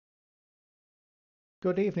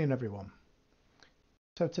Good evening, everyone.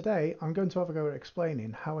 So today I'm going to have a go at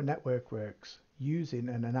explaining how a network works using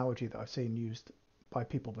an analogy that I've seen used by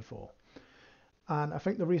people before. And I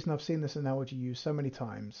think the reason I've seen this analogy used so many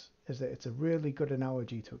times is that it's a really good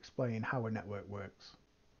analogy to explain how a network works.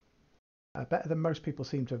 Better than most people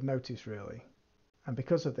seem to have noticed, really. And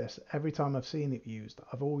because of this, every time I've seen it used,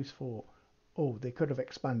 I've always thought, oh, they could have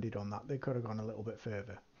expanded on that. They could have gone a little bit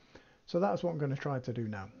further. So that's what I'm going to try to do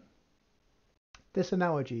now. This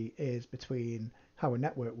analogy is between how a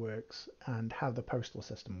network works and how the postal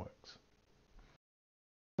system works.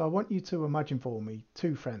 So I want you to imagine for me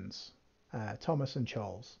two friends, Thomas and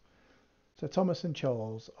Charles. So Thomas and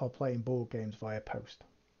Charles are playing board games via post.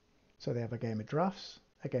 So they have a game of drafts,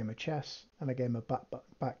 a game of chess, and a game of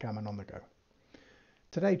backgammon on the go.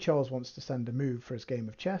 Today Charles wants to send a move for his game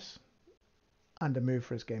of chess and a move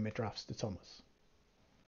for his game of drafts to Thomas.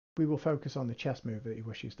 We will focus on the chess move that he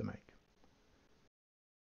wishes to make.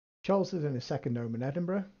 Charles is in his second home in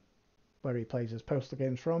Edinburgh, where he plays his postal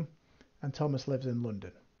games from, and Thomas lives in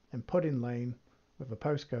London, in Pudding Lane, with a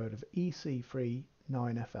postcode of EC3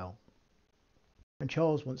 9FL. And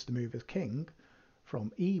Charles wants to move his king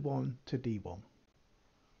from E1 to D1.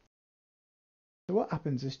 So what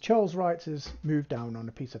happens is Charles writes his move down on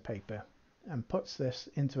a piece of paper and puts this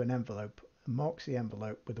into an envelope and marks the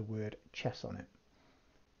envelope with the word chess on it.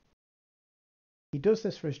 He does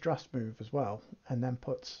this for his draft move as well, and then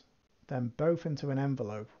puts them both into an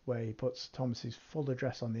envelope where he puts Thomas's full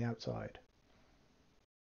address on the outside.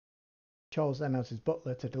 Charles then has his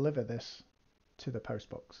butler to deliver this to the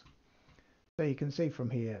postbox. So you can see from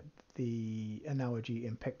here the analogy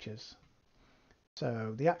in pictures.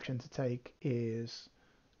 So the action to take is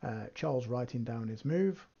Charles writing down his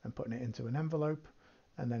move and putting it into an envelope,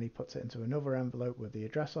 and then he puts it into another envelope with the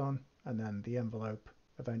address on, and then the envelope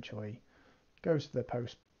eventually goes to the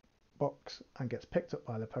post box and gets picked up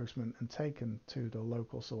by the postman and taken to the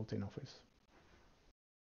local sorting office.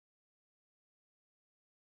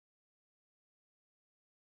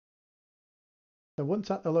 So once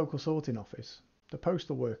at the local sorting office, the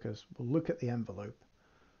postal workers will look at the envelope.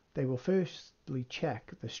 They will firstly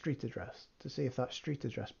check the street address to see if that street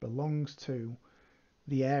address belongs to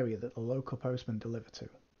the area that the local postman delivered to.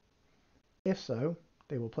 If so,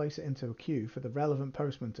 they will place it into a queue for the relevant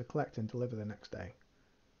postman to collect and deliver the next day.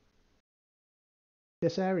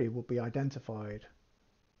 This area will be identified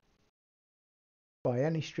by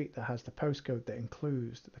any street that has the postcode that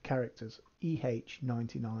includes the characters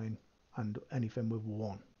EH99 and anything with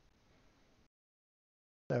 1.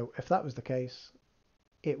 So if that was the case,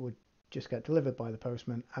 it would just get delivered by the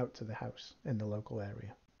postman out to the house in the local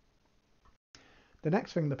area. The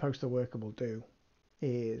next thing the postal worker will do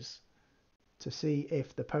is to see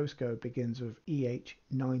if the postcode begins with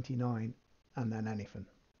EH99 and then anything.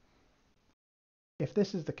 If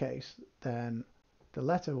this is the case, then the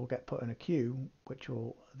letter will get put in a queue, which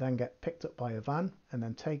will then get picked up by a van and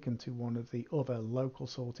then taken to one of the other local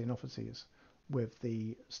sorting offices with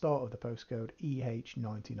the start of the postcode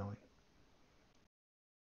EH99.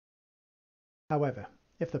 However,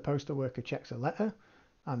 if the postal worker checks a letter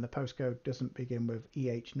and the postcode doesn't begin with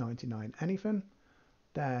EH99 anything,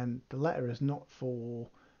 then the letter is not for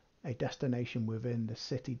a destination within the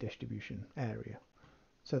city distribution area.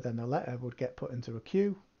 So then the letter would get put into a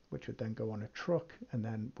queue, which would then go on a truck and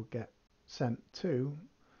then would get sent to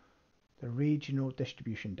the regional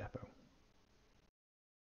distribution depot.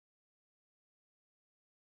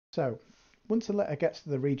 So once the letter gets to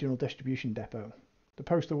the regional distribution depot, the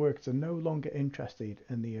postal workers are no longer interested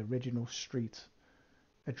in the original street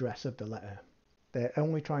address of the letter. They're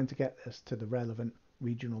only trying to get this to the relevant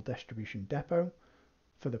regional distribution depot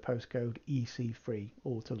for the postcode EC3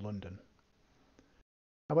 or to London.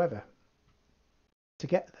 However, to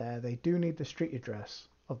get there, they do need the street address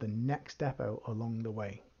of the next depot along the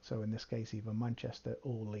way. So in this case, either Manchester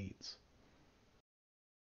or Leeds.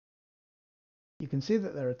 You can see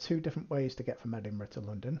that there are two different ways to get from Edinburgh to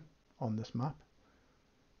London on this map,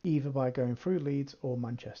 either by going through Leeds or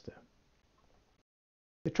Manchester.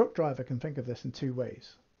 The truck driver can think of this in two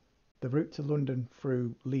ways. The route to London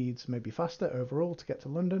through Leeds may be faster overall to get to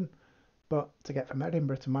London, but to get from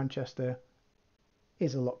Edinburgh to Manchester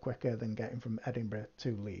is a lot quicker than getting from Edinburgh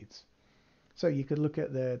to Leeds. So you could look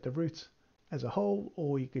at the route as a whole,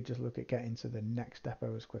 or you could just look at getting to the next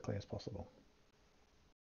depot as quickly as possible.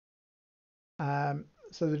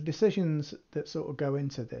 So the decisions that sort of go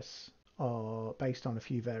into this are based on a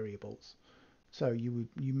few variables. So you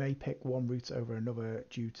may pick one route over another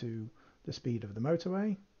due to the speed of the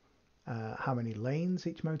motorway, how many lanes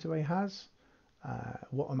each motorway has,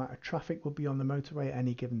 what amount of traffic will be on the motorway at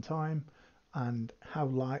any given time, and how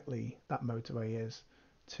likely that motorway is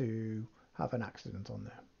to have an accident on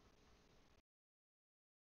there.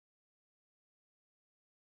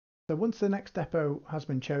 So once the next depot has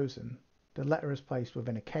been chosen, the letter is placed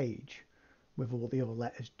within a cage with all the other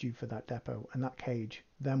letters due for that depot, and that cage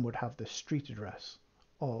then would have the street address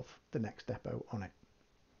of the next depot on it.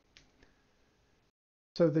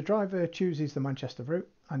 So the driver chooses the Manchester route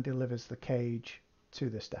and delivers the cage to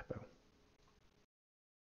this depot.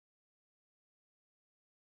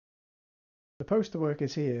 The postal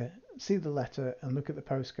workers here see the letter and look at the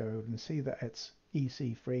postcode and see that it's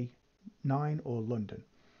EC39 or London.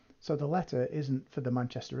 So the letter isn't for the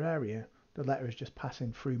Manchester area, the letter is just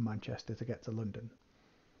passing through Manchester to get to London.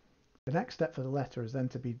 The next step for the letter is then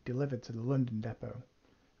to be delivered to the London depot.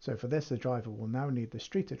 So for this, the driver will now need the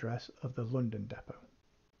street address of the London depot.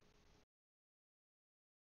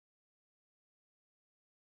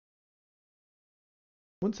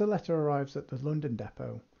 Once a letter arrives at the London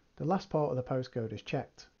depot, the last part of the postcode is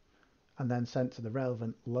checked and then sent to the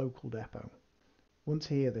relevant local depot. Once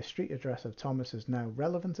here, the street address of Thomas is now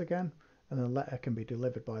relevant again, and the letter can be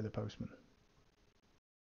delivered by the postman.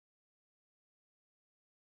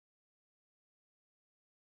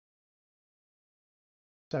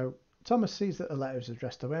 So Thomas sees that the letter is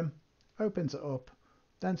addressed to him, opens it up,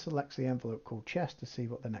 then selects the envelope called Chess to see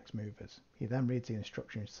what the next move is. He then reads the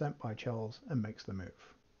instructions sent by Charles and makes the move.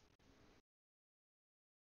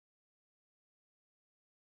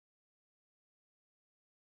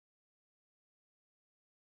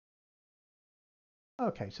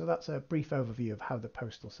 Okay, so that's a brief overview of how the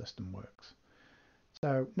postal system works.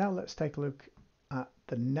 So now let's take a look at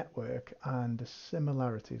the network and the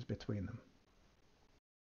similarities between them.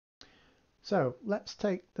 So let's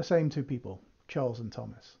take the same two people, Charles and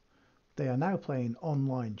Thomas. They are now playing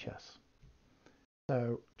online chess.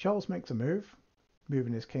 So Charles makes a move,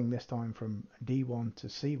 moving his king this time from D1 to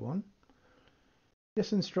C1.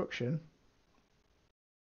 This instruction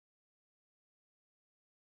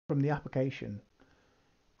from the application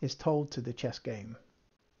is told to the chess game.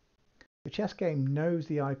 The chess game knows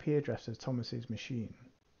the IP address of Thomas's machine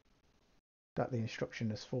that the instruction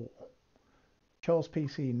is for. Charles'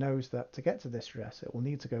 PC knows that to get to this address it will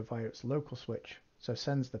need to go via its local switch, so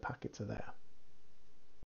sends the packet to there.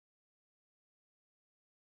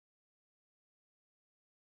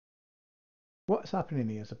 What's happening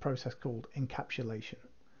here is a process called encapsulation.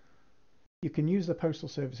 You can use the postal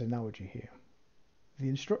service analogy here. The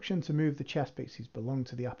instruction to move the chess pieces belong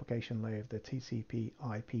to the application layer of the TCP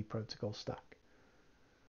IP protocol stack.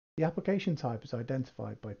 The application type is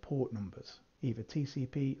identified by port numbers, either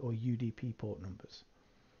TCP or UDP port numbers.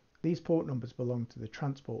 These port numbers belong to the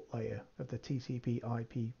transport layer of the TCP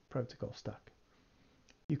IP protocol stack.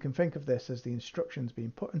 You can think of this as the instructions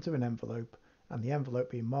being put into an envelope and the envelope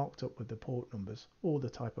being marked up with the port numbers or the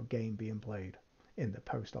type of game being played in the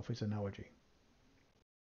post office analogy.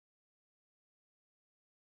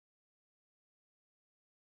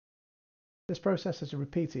 This process is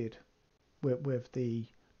repeated with the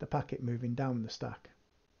packet moving down the stack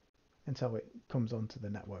until it comes onto the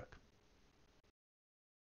network.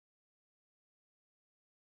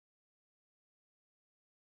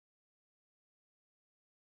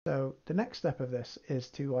 So the next step of this is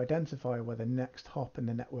to identify where the next hop in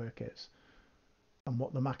the network is and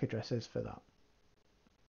what the MAC address is for that.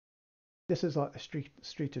 This is like the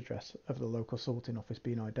street address of the local sorting office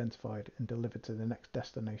being identified and delivered to the next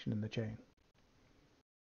destination in the chain.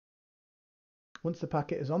 Once the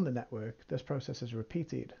packet is on the network, this process is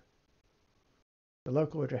repeated. The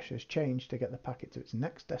local address is changed to get the packet to its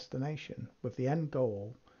next destination with the end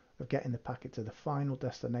goal of getting the packet to the final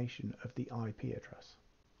destination of the IP address.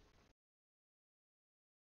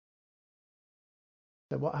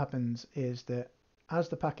 So what happens is that as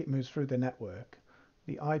the packet moves through the network,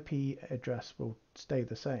 the IP address will stay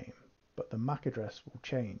the same, but the MAC address will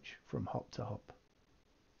change from hop to hop.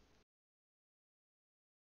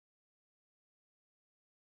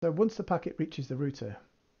 So once the packet reaches the router,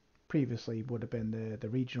 previously would have been the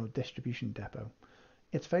regional distribution depot,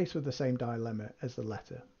 it's faced with the same dilemma as the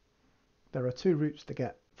letter. There are two routes to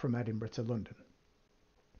get from Edinburgh to London.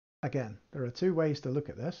 Again, there are two ways to look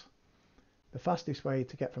at this. The fastest way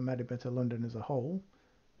to get from Edinburgh to London as a whole,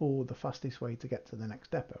 or the fastest way to get to the next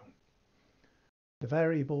depot. The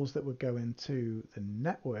variables that would go into the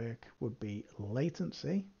network would be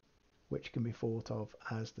latency, which can be thought of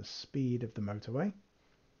as the speed of the motorway,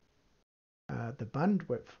 the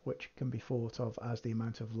bandwidth, which can be thought of as the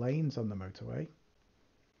amount of lanes on the motorway,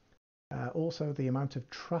 also the amount of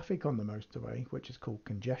traffic on the motorway, which is called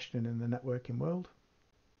congestion in the networking world,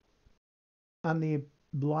 and the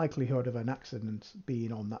likelihood of an accident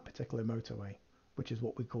being on that particular motorway, which is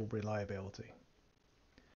what we call reliability.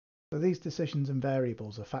 So these decisions and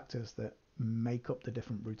variables are factors that make up the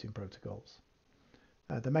different routing protocols.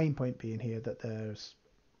 The main point being here that there's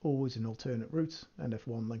always an alternate route, and if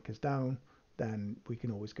one link is down, then we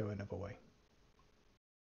can always go another way.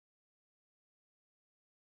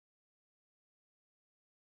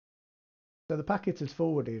 So the packet is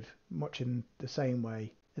forwarded much in the same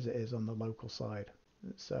way as it is on the local side.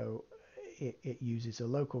 So it uses a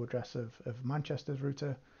local address of Manchester's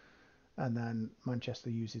router, and then Manchester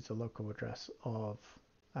uses the local address of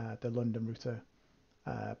the London router,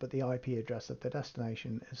 but the IP address of the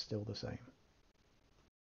destination is still the same.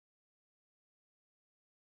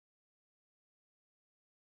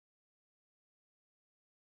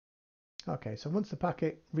 Okay, so once the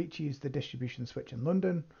packet reaches the distribution switch in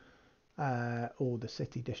London, or the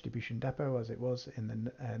city distribution depot as it was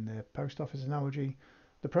in the post office analogy,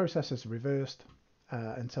 the process is reversed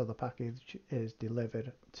until the package is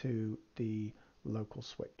delivered to the local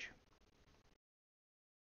switch.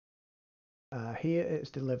 Here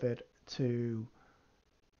it's delivered to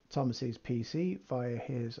Thomas's PC via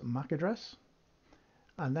his MAC address,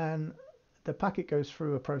 and then the packet goes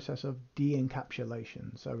through a process of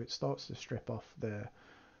de-encapsulation. So it starts to strip off the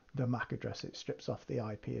MAC address, it strips off the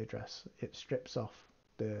IP address, it strips off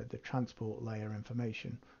the transport layer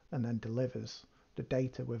information, and then delivers the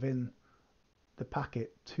data within the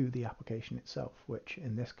packet to the application itself, which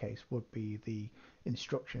in this case would be the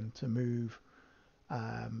instruction to move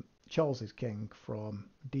Charles's King from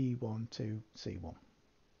D1 to C1.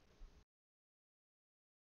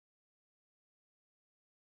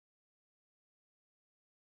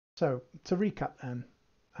 So to recap then,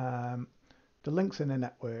 the links in a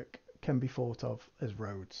network can be thought of as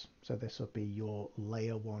roads. So this would be your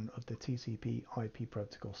layer 1 of the TCP IP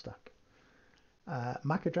protocol stack.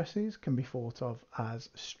 MAC addresses can be thought of as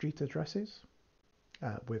street addresses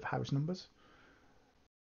with house numbers.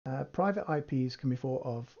 Private IPs can be thought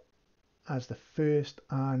of as the first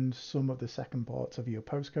and some of the second parts of your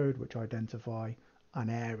postcode, which identify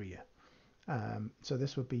an area. So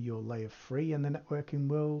this would be your layer 3 in the networking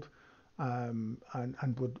world,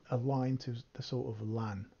 and would align to the sort of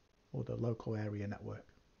LAN or the local area network.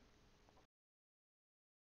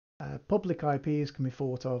 Public IPs can be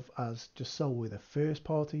thought of as just solely the first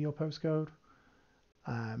part of your postcode.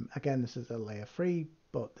 Again, this is a layer 3,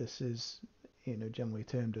 but this is generally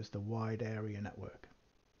termed as the wide area network.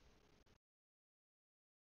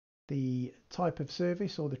 The type of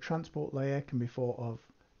service or the transport layer can be thought of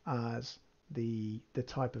as the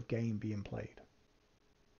type of game being played.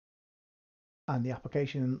 And the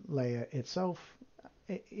application layer itself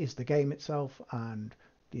is the game itself and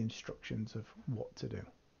the instructions of what to do.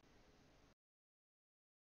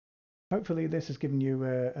 Hopefully this has given you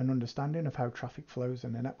an understanding of how traffic flows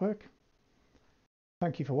in a network.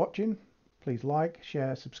 Thank you for watching. Please like,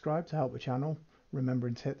 share, subscribe to help the channel,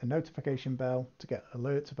 remembering to hit the notification bell to get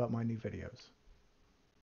alerts about my new videos.